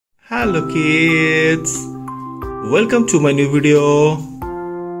Hello kids, welcome to my new video.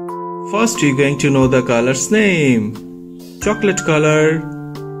 First you're going to know the color's name. Chocolate color,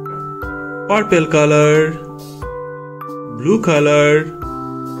 purple color, blue color,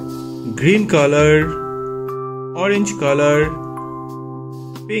 green color, orange color,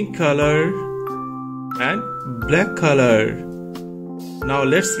 pink color and black color. Now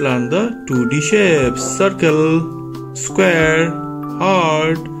let's learn the 2D shapes: circle, square,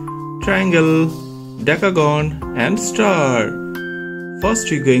 heart, triangle, decagon and star.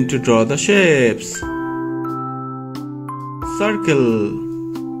 First we're going to draw the shapes. Circle,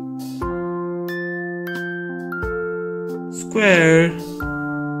 square,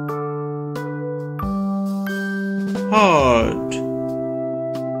 heart,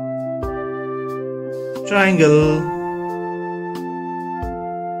 triangle,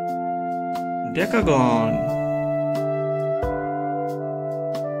 decagon,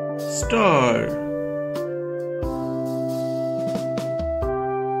 star.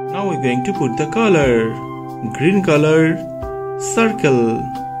 Now we're going to put the color. Green color, circle.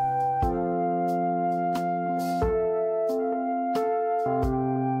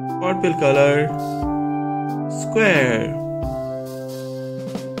 Purple color, square.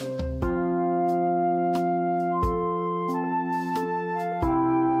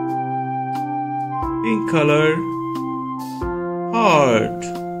 Pink color, heart.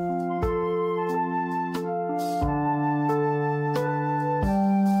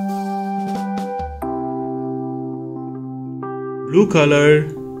 Blue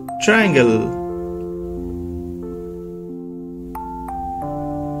color, triangle.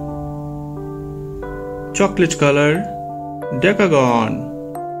 Chocolate color, decagon.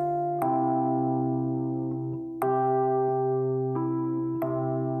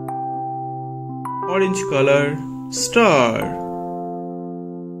 Orange color, star.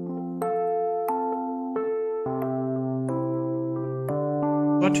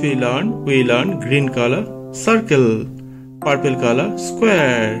 What we learned? We learned green color, circle. Purple color,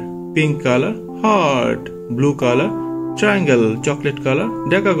 square. Pink color, heart. Blue color, triangle. Chocolate color,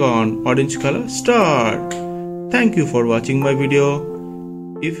 decagon. Orange color, star. Thank you for watching my video.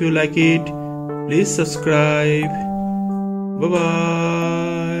 If you like it, please subscribe. Bye bye.